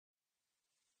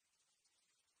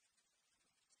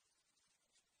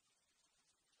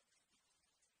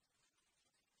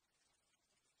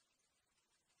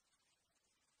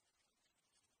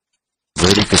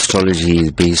Vedic astrology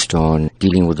is based on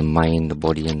dealing with the mind, the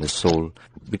body and the soul.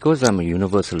 Because I'm a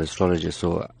universal astrologer,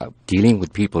 so dealing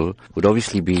with people would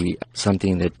obviously be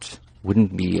something that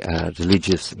wouldn't be a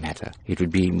religious matter. It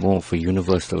would be more of a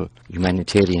universal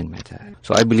humanitarian matter.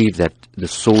 So I believe that the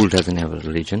soul doesn't have a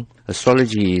religion.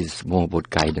 Astrology is more about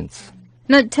guidance.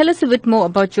 Now, tell us a bit more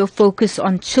about your focus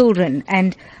on children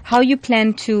and how you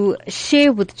plan to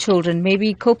share with children,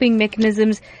 maybe coping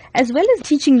mechanisms, as well as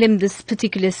teaching them this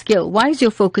particular skill. Why is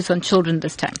your focus on children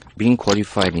this time? Being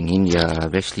qualified in India,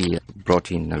 I've actually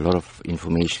brought in a lot of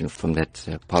information from that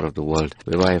part of the world,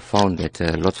 where I found that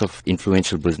lots of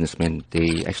influential businessmen,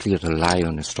 they actually rely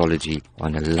on astrology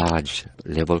on a large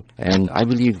level. And I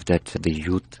believe that the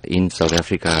youth in South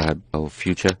Africa are our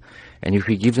future. And if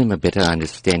we give them a better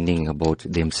understanding about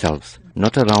themselves,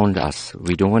 not around us,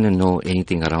 we don't want to know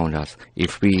anything around us.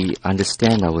 If we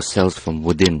understand ourselves from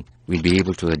within, we'll be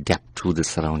able to adapt to the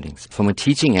surroundings. From a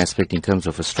teaching aspect in terms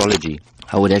of astrology,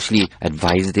 I would actually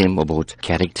advise them about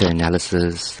character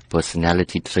analysis,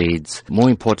 personality traits,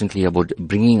 more importantly about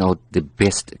bringing out the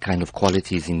best kind of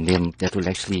qualities in them that will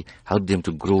actually help them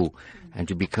to grow and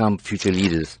to become future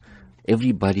leaders.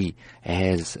 Everybody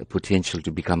has potential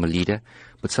to become a leader,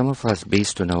 but some of us,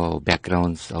 based on our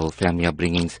backgrounds, our family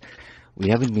upbringings, we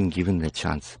haven't been given the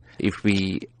chance. If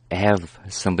we have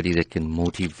somebody that can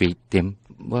motivate them,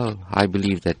 well, I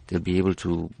believe that they'll be able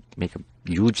to make a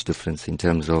huge difference in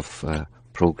terms of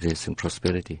progress and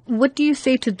prosperity. What do you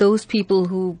say to those people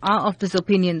who are of this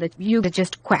opinion that you are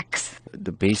just quacks?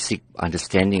 The basic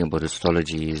understanding about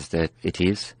astrology is that it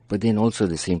is, but then also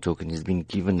the same token is being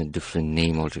given a different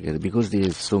name altogether, because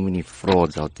there's so many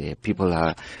frauds out there. People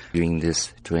are doing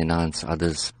this to enhance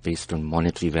others based on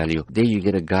monetary value. There you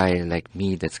get a guy like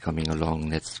me that's coming along,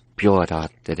 that's pure at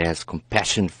heart, that has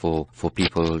compassion for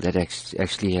people, that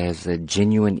actually has a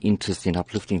genuine interest in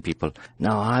uplifting people.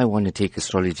 Now I want to take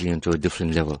astrology into a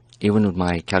different level. Even with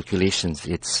my calculations,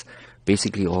 it's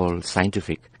basically all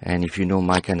scientific. And if you know,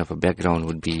 my kind of a background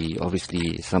would be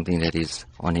obviously something that is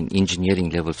on an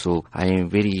engineering level. So I am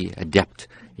very adept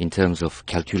in terms of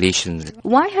calculations.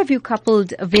 Why have you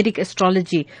coupled Vedic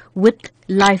astrology with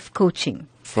life coaching?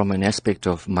 From an aspect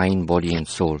of mind, body and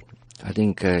soul, I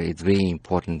think it's very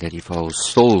important that if our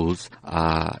souls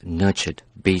are nurtured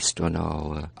based on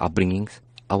our upbringings,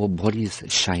 our bodies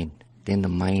shine. Then the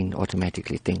mind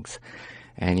automatically thinks.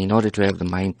 And in order to have the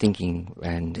mind thinking,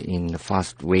 and in the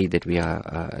fast way that we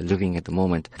are living at the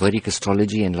moment, Vedic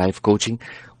astrology and life coaching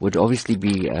would obviously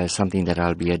be something that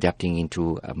I'll be adapting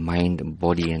into a mind,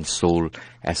 body and soul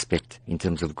aspect in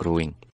terms of growing.